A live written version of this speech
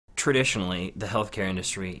traditionally, the healthcare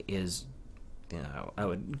industry is, I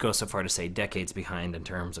would go so far to say decades behind in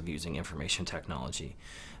terms of using information technology.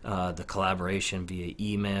 The collaboration via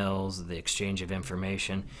emails, the exchange of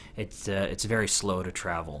information, it's very slow to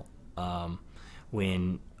travel.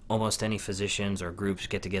 When almost any physicians or groups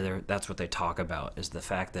get together, that's what they talk about, is the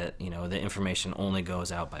fact that, the information only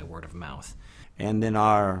goes out by word of mouth. And then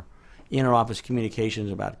our inter-office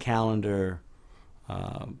communications about calendar,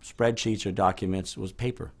 spreadsheets or documents was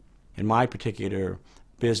paper. In my particular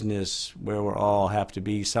business, where we all have to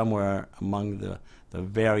be somewhere among the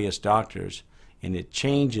various doctors, and it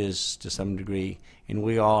changes to some degree, and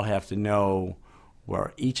we all have to know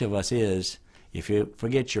where each of us is. If you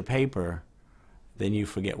forget your paper, then you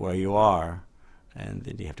forget where you are, and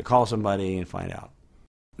then you have to call somebody and find out.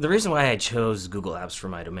 The reason why I chose Google Apps for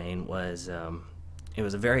my domain was it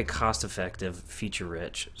was a very cost-effective,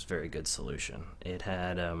 feature-rich, it was a very good solution. It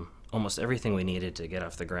had almost everything we needed to get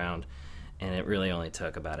off the ground, and it really only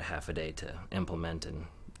took about a half a day to implement and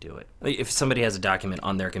do it. If somebody has a document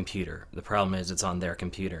on their computer, the problem is it's on their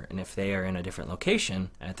computer, and if they are in a different location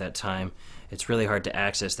at that time, it's really hard to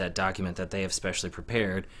access that document that they have specially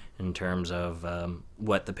prepared in terms of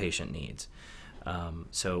what the patient needs.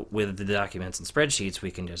 So with the documents and spreadsheets,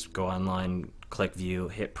 we can just go online, click view,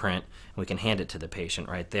 hit print, and we can hand it to the patient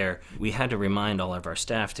right there. We had to remind all of our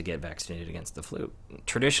staff to get vaccinated against the flu.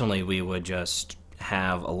 Traditionally, we would just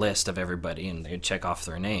have a list of everybody and they'd check off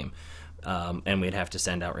their name. And we'd have to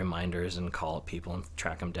send out reminders and call up people and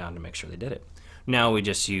track them down to make sure they did it. Now we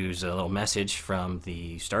just use a little message from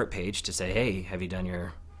the start page to say, hey, have you done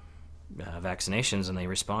your vaccinations? And they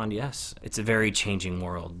respond, yes. It's a very changing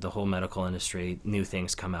world. The whole medical industry, new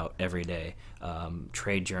things come out every day.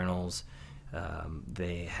 Trade journals,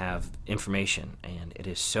 they have information, and it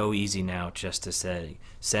is so easy now just to say,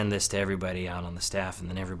 send this to everybody out on the staff, and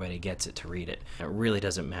then everybody gets it to read it. It really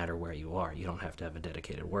doesn't matter where you are. You don't have to have a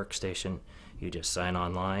dedicated workstation. You just sign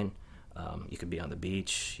online. You could be on the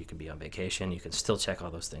beach, you could be on vacation, you can still check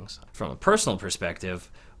all those things. From a personal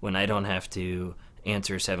perspective, when I don't have to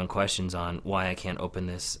answer 7 questions on why I can't open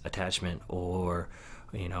this attachment, or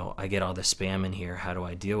I get all this spam in here, how do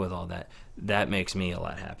I deal with all that? That makes me a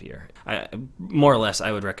lot happier. More or less,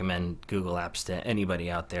 I would recommend Google Apps to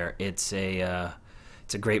anybody out there. It's a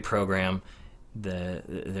great program.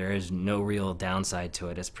 There is no real downside to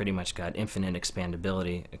it. It's pretty much got infinite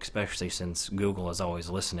expandability, especially since Google is always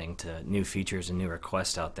listening to new features and new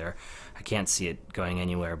requests out there. I can't see it going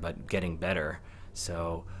anywhere but getting better.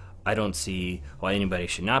 So I don't see why anybody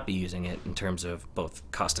should not be using it in terms of both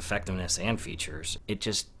cost effectiveness and features. It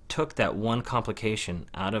just took that one complication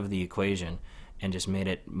out of the equation and just made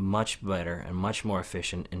it much better and much more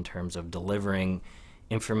efficient in terms of delivering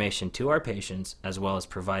information to our patients as well as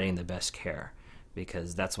providing the best care,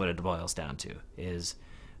 because that's what it boils down to, is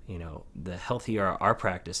the healthier our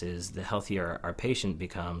practice is, the healthier our patient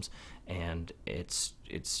becomes, and it's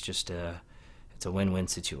a win-win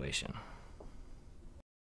situation.